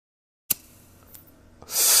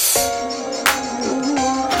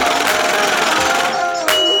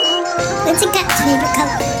What's a cat's favorite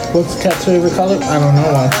color? What's the cat's favorite color? I don't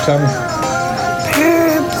know. Why don't you tell me?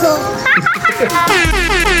 Purple.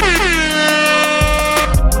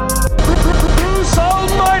 Bruce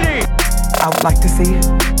Almighty! I would like to see it.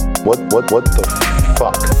 What the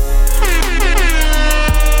fuck?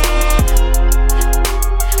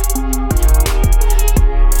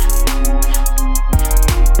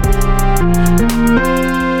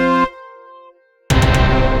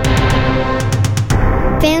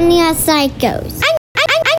 Family are psychos.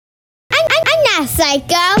 I'm not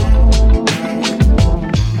psycho.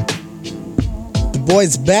 The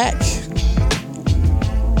boy's back.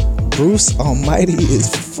 Bruce Almighty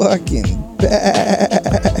is fucking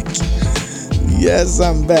back. Yes,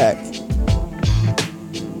 I'm back.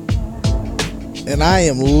 And I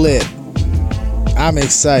am lit. I'm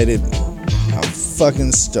excited. I'm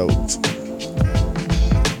fucking stoked.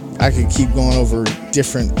 I could keep going over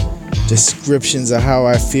different descriptions of how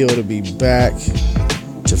I feel to be back,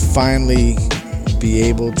 to finally be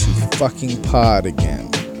able to fucking pod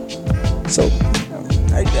again. So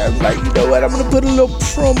I'm like, you know what, I'm gonna put a little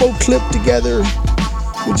promo clip together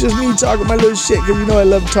with just me talking my little shit, because you know I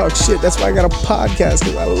love to talk shit. That's why I got a podcast,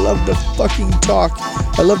 because I love to fucking talk.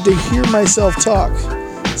 I love to hear myself talk.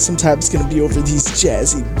 Sometimes it's gonna be over these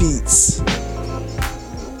jazzy beats.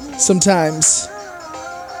 Sometimes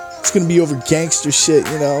it's gonna be over gangster shit,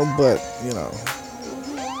 you know, but, you know,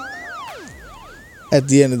 at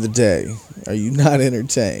the end of the day, are you not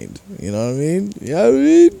entertained? You know what I mean? You know what I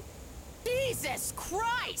mean? Jesus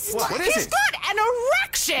Christ! What is He's it? got an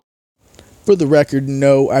erection! For the record,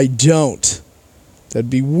 no, I don't.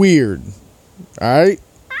 That'd be weird. Alright?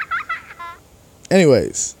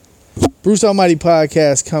 Anyways, Bruce Almighty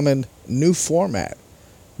Podcast coming, new format,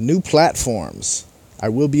 new platforms. I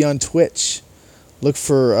will be on Twitch. Look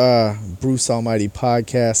for Bruce Almighty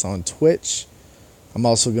Podcast on Twitch. I'm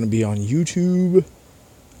also going to be on YouTube.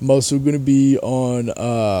 I'm also going to be on,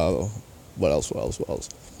 what else?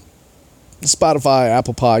 Spotify,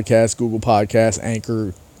 Apple Podcasts, Google Podcasts,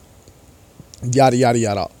 Anchor, yada, yada,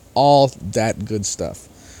 yada. All that good stuff.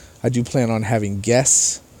 I do plan on having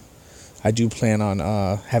guests. I do plan on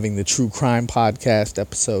having the True Crime Podcast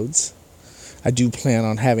episodes. I do plan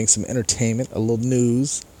on having some entertainment, a little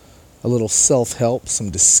news, a little self-help, some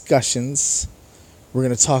discussions. We're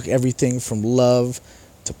going to talk everything from love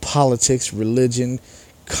to politics, religion,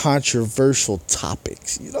 controversial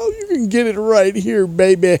topics. You know, you can get it right here,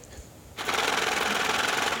 baby.